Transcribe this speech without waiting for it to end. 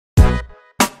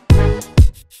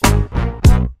Hey,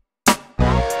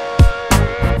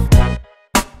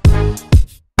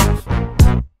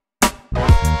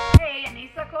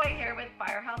 Annissa here with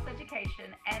Firehouse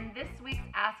Education and this week's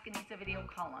Ask Annissa video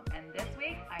column. And this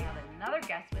week I have another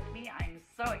guest with me. I'm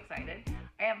so excited.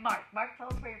 I have Mark. Mark, tell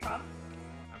us where you're from.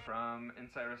 I'm from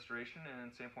Insight Restoration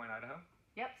in Sandpoint, Idaho.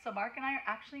 Yep, so Mark and I are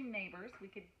actually neighbors. We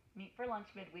could meet for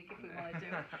lunch midweek if we wanted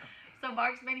to. So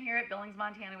Mark's been here at Billings,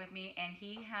 Montana with me, and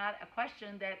he had a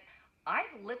question that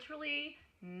I've literally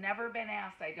never been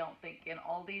asked, I don't think, in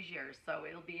all these years. So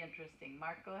it'll be interesting.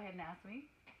 Mark, go ahead and ask me.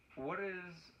 What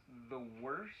is the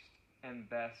worst and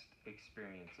best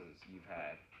experiences you've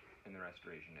had in the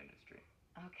restoration industry?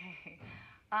 Okay.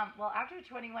 Well, after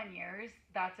 21 years,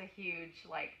 that's a huge,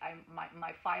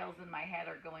 my files in my head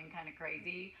are going kind of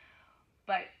crazy.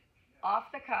 But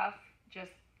off the cuff,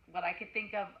 just what I could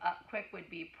think of quick would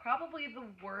be probably the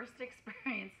worst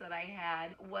experience that I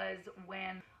had was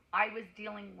when I was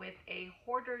dealing with a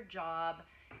hoarder job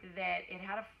that it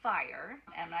had a fire.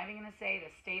 I'm not even going to say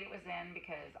the state it was in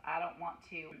because I don't want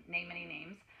to name any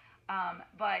names.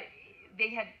 But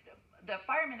the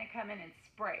firemen had come in and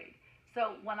sprayed.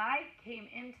 So when I came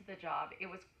into the job, it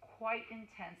was quite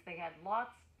intense. They had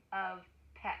lots of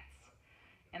pets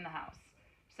in the house.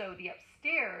 So the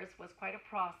upstairs was quite a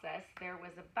process. There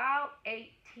was about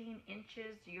 18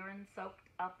 inches urine soaked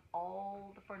up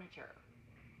all the furniture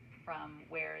from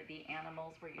where the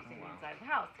animals were using inside the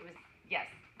house. It was, yes,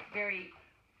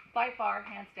 by far,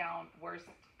 hands down, worst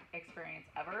experience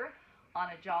ever on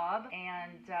a job.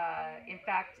 And in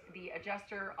fact, the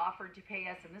adjuster offered to pay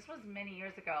us, and this was many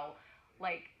years ago,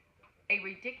 like a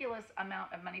ridiculous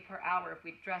amount of money per hour if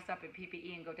we'd dress up in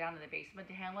PPE and go down to the basement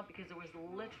to handle it, because there was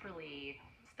literally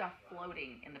stuff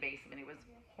floating in the basement. It was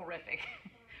horrific.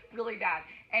 Really bad.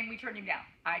 And we turned him down.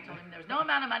 I told him there was no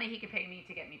amount of money he could pay me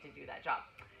to get me to do that job.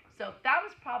 So that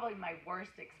was probably my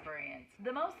worst experience.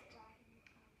 The most,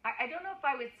 I don't know if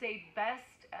I would say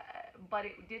best, but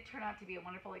it did turn out to be a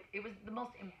wonderful, it was the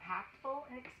most impactful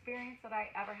experience that I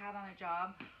ever had on a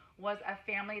job. Was a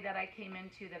family that I came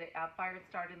into that a fire had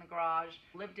started in the garage,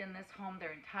 lived in this home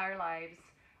their entire lives.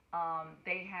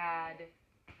 They had,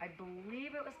 I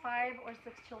believe it was 5 or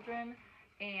 6 children,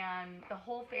 and the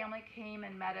whole family came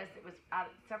and met us. It was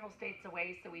out several states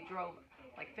away, so we drove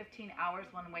like 15 hours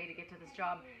one way to get to this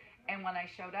job. And when I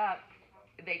showed up,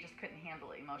 they just couldn't handle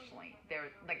it emotionally.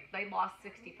 They lost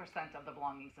 60% of the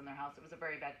belongings in their house. It was a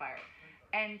very bad fire.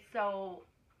 And so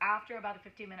after about a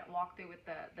 15-minute walkthrough with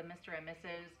the Mr. and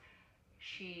Mrs.,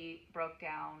 she broke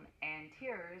down in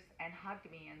tears and hugged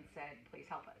me and said, "Please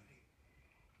help us."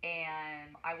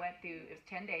 And I went through, it was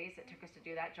 10 days it took us to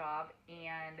do that job.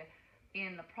 And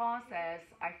in the process,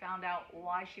 I found out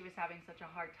why she was having such a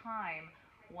hard time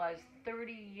was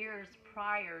 30 years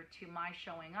prior to my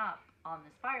showing up on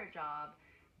this fire job,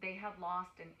 they had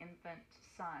lost an infant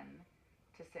son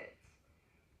to SIDS.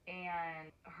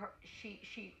 And she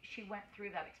went through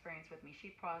that experience with me. She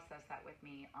processed that with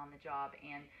me on the job,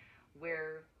 and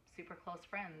we're super close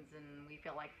friends, and we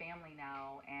feel like family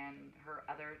now. And her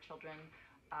other children,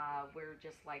 we're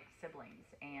just like siblings.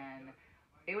 And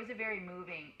it was a very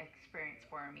moving experience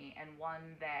for me, and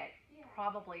one that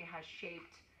probably has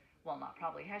shaped, well, not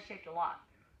probably, has shaped a lot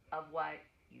of what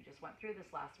you just went through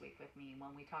this last week with me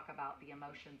when we talk about the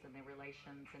emotions and the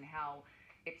relations and how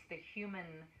it's the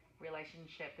human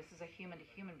relationship. This is a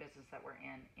human-to-human business that we're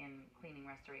in cleaning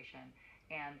restoration.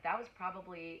 And that was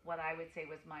probably what I would say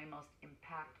was my most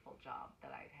impactful job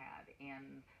that I've had.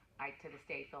 And I, to this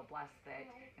day, feel blessed that,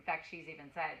 in fact, she's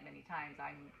even said many times,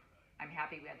 I'm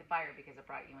happy we had the fire because it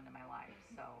brought you into my life.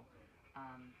 So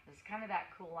it's kind of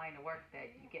that cool line of work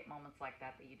that you get moments like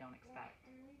that you don't expect.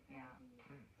 Yeah.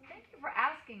 Thank you for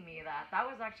asking me that. That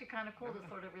was actually kind of cool to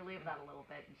sort of relive that a little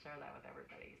bit and share that with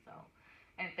everybody. So,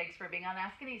 and thanks for being on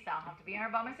Ask Annissa. I'll have to be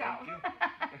here by myself.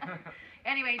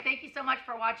 Anyway, thank you so much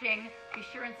for watching. Be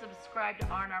sure and subscribe to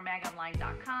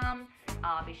rnrmagonline.com.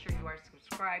 Be sure you are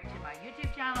subscribed to my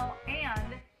YouTube channel,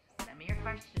 and send me your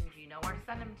questions. You know where to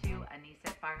send them to,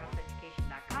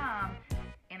 Annissa@firehouseeducation.com.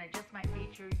 And it just might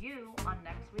feature you on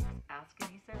next week's Ask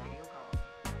Annissa video call.